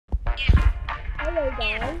Hello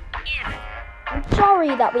guys, I'm sorry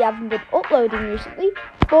that we haven't been uploading recently,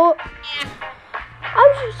 but I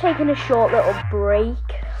was just taking a short little break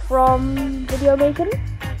from video making,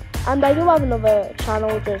 and I do have another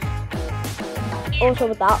channel just also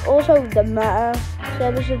with that. Also the Meta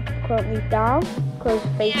service is currently down because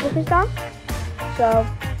Facebook is down, so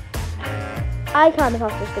I kind of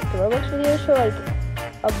have to stick to Roblox videos for like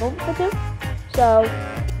a month or two. So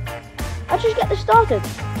let's just get this started.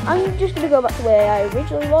 I'm just going to go back to where I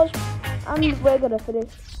originally was, and we're going to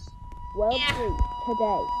finish World 3 today.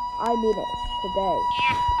 I mean it, today.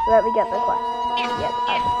 So let me get the quest. Yep,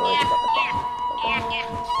 I've already got the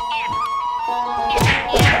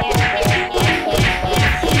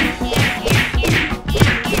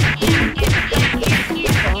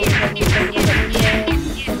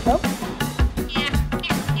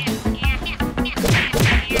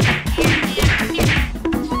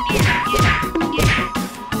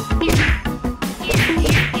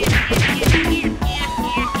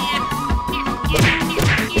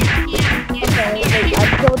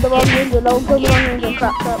the wrong window, don't go the wrong window,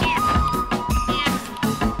 cracked up.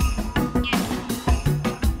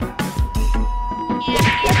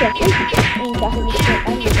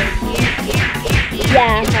 Yeah,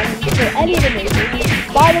 I'm having to kill any of the movies.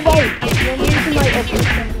 By the way, you're using my upload.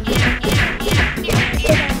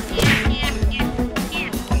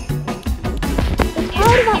 It's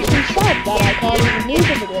kind of actually sad that I can't even use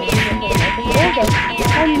the video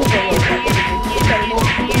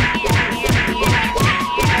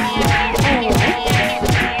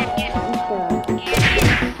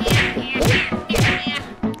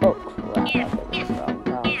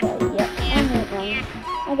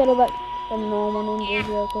I gotta like the normal ninjas,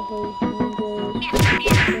 the alcohol ninjas.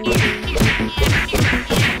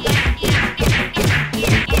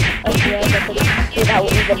 Okay, I got to get out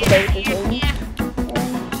with the bases in.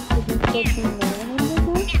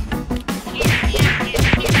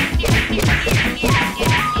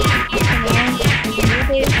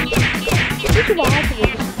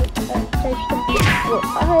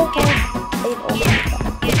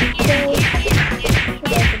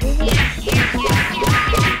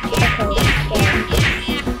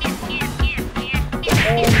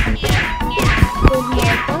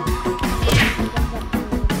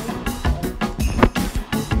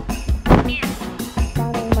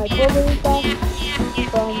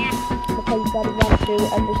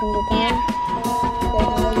 Every single time.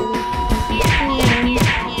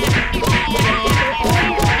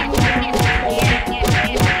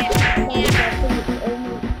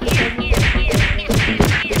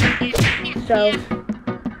 So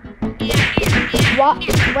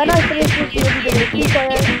when I finish this video, we're going to keep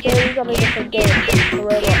on series on a different game for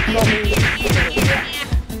Roblox.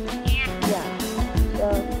 Yeah. So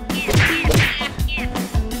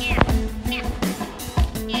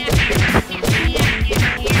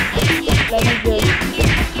let me just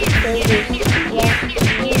say this. Yeah.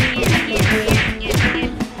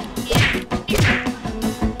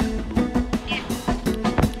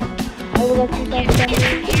 I will let you guys know.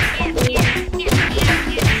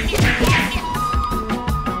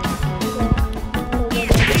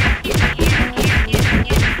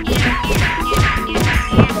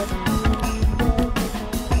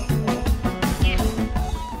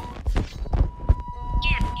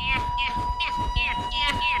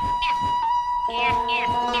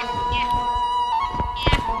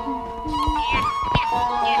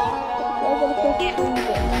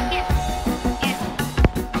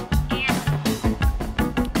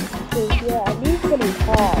 Yeah, these are gonna be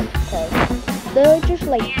hard because they're just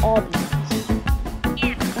like obbies,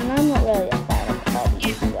 and I'm not really a fan of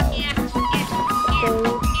obbies, so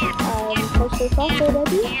far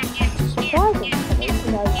already, surprising to me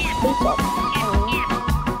because I face obbies,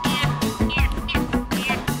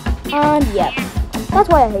 and yeah, that's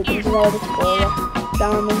why I hate them, because I would explore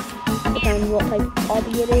down them, depending on what type of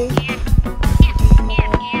obby it is.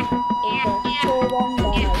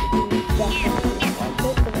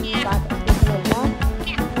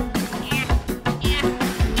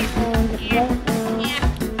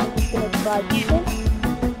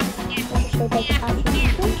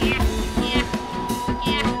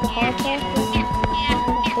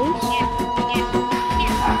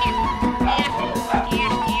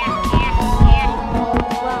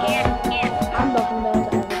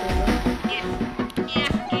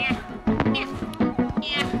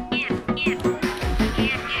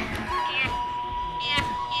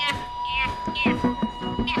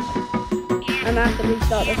 I'm gonna have to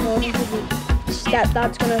restart the recording because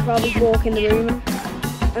stepdad's gonna probably walk in the room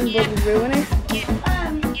and bloody ruin it.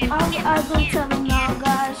 I will tell them now,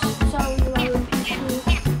 guys. Sorry, I will be recording.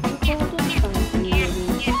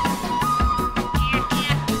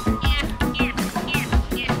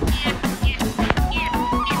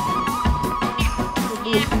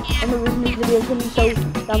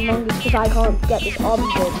 that long is because I can't get this on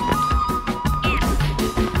button.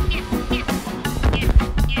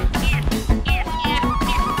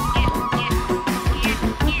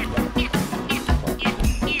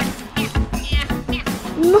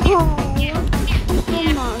 No!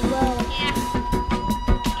 Come on, well.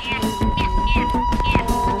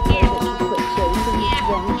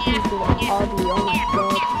 Hardly, oh my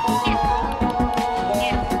god.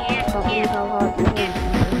 Can't believe how hard this is.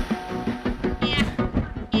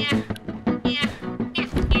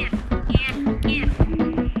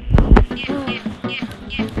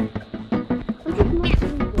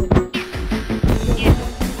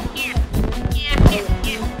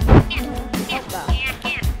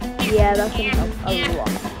 Yeah, that's gonna help a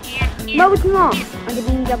lot. No, it's not. I can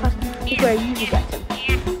even get past this where I usually get them.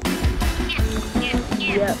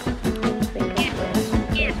 Yep.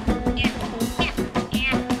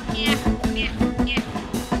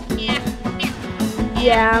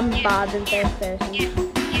 Yeah, I'm bad in first person.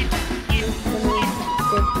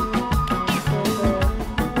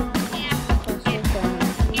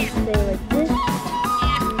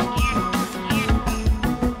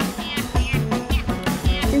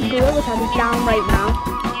 Gorilla's head is down right now.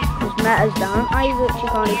 His meta's down. I literally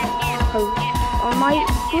can't even post on my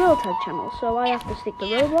Gorilla Tag channel, so I have to stick to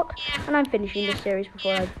Roblox, and I'm finishing this series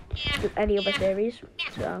before I do any other series.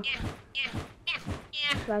 So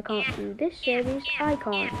if I can't do this series, I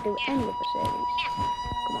can't do any other series.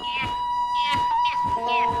 Come on.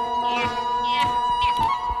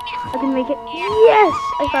 I can make it. Yes!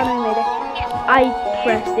 I finally made it. I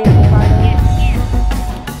pressed it finally.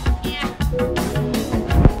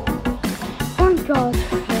 God,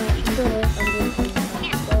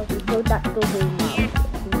 that doesn't matter.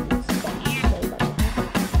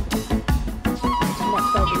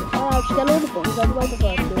 Next I'll just get all the buttons, otherwise I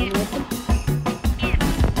can't do any of them.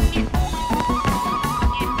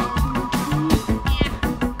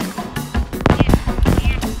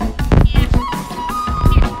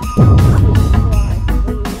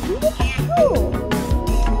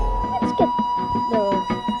 Let's get the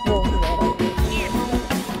water out.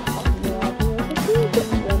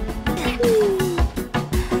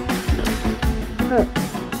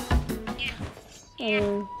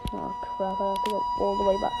 Oh crap, I have to go all the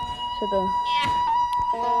way back to the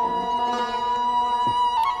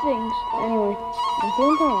things. Anyway, I'm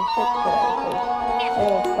feeling kind of sick today because I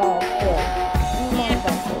have a bad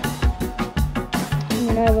throat.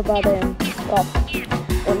 I have a bad cough.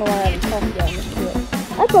 Don't know why I haven't coughed yet in this video.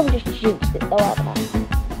 I probably just jinxed it though, haven't I?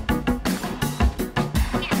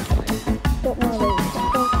 Don't know why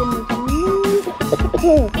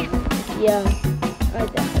yeah, I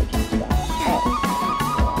definitely jinxed that.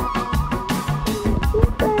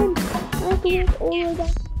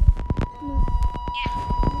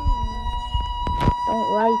 Don't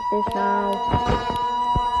like this now.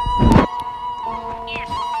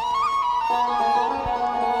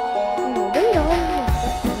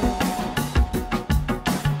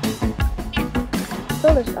 So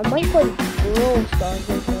listen, I might play Brawl Stars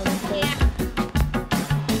later on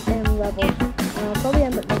in levels. And I'll probably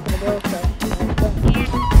end up making a Brawl Stars. I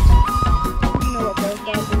don't know what Brawl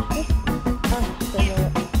Stars is. Just ask for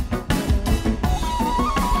it.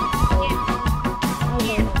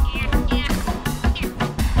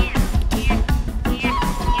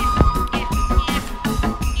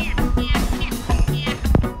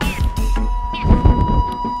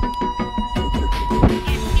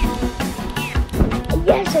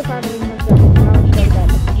 Yes, I finally have the money.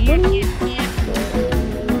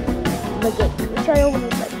 The gate, which I only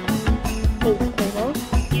like 8 tables.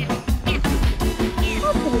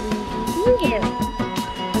 How could it be using it?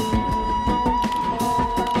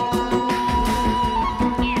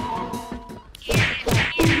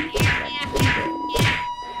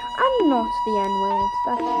 I'm not the N-word,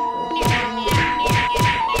 that's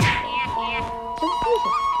just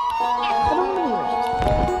racist. I don't want to be racist.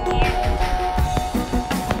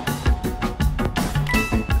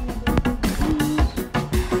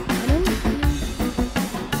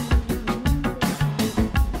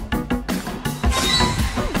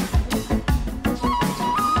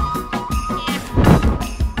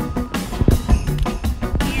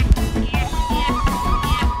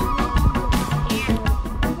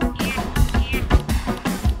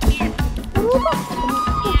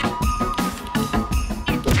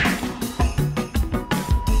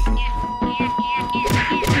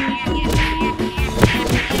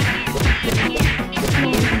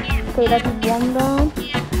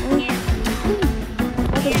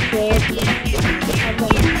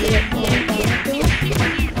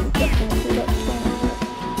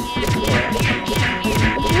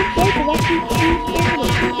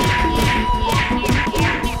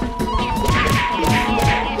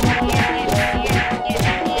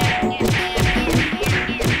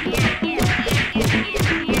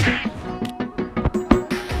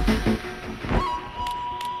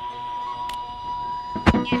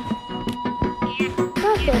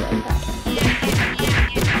 Yeah,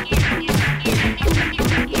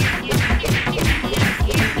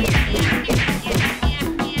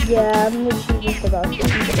 I'm literally just about to use the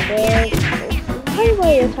world.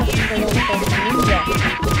 Highway attacking the long term.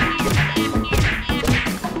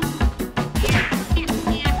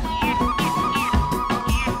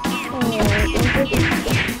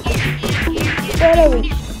 Where are we?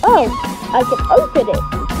 Oh, I can open it.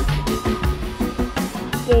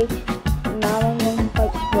 Gate. Now I'm going to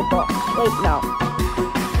fight the boss. Wait, no.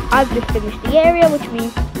 I've just finished the area, which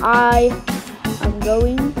means I am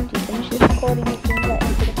going to finish this recording as soon as I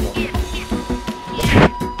enter the floor.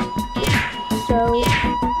 So,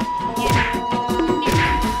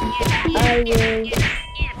 I will...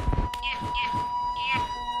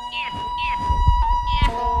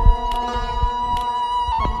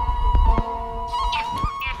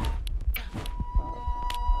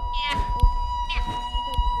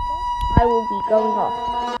 I will be going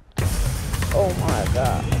off. Oh my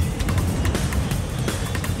god.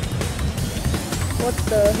 What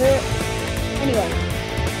the heck? Anyway.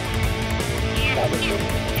 That was good.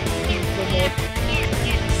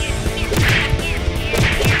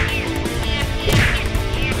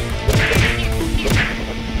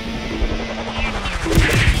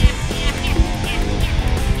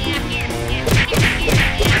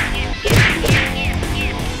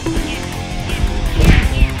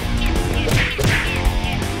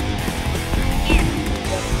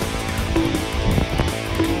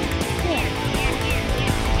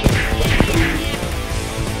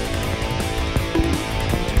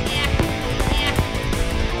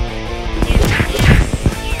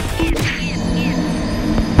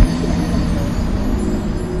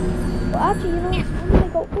 Actually, you know, I'm gonna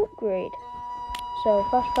go upgrade. So,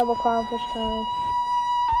 fast travel crown first time.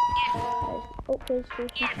 Upgrade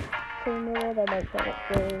station. Clean reward, I make that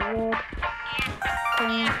upgrade reward.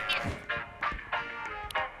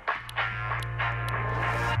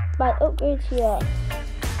 My upgrades here.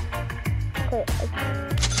 Okay, I'm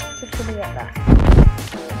just gonna get that.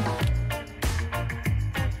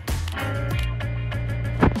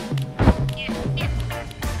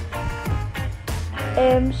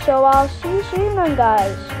 So I'll see you soon then,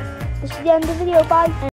 guys. This is the end of the video. Bye.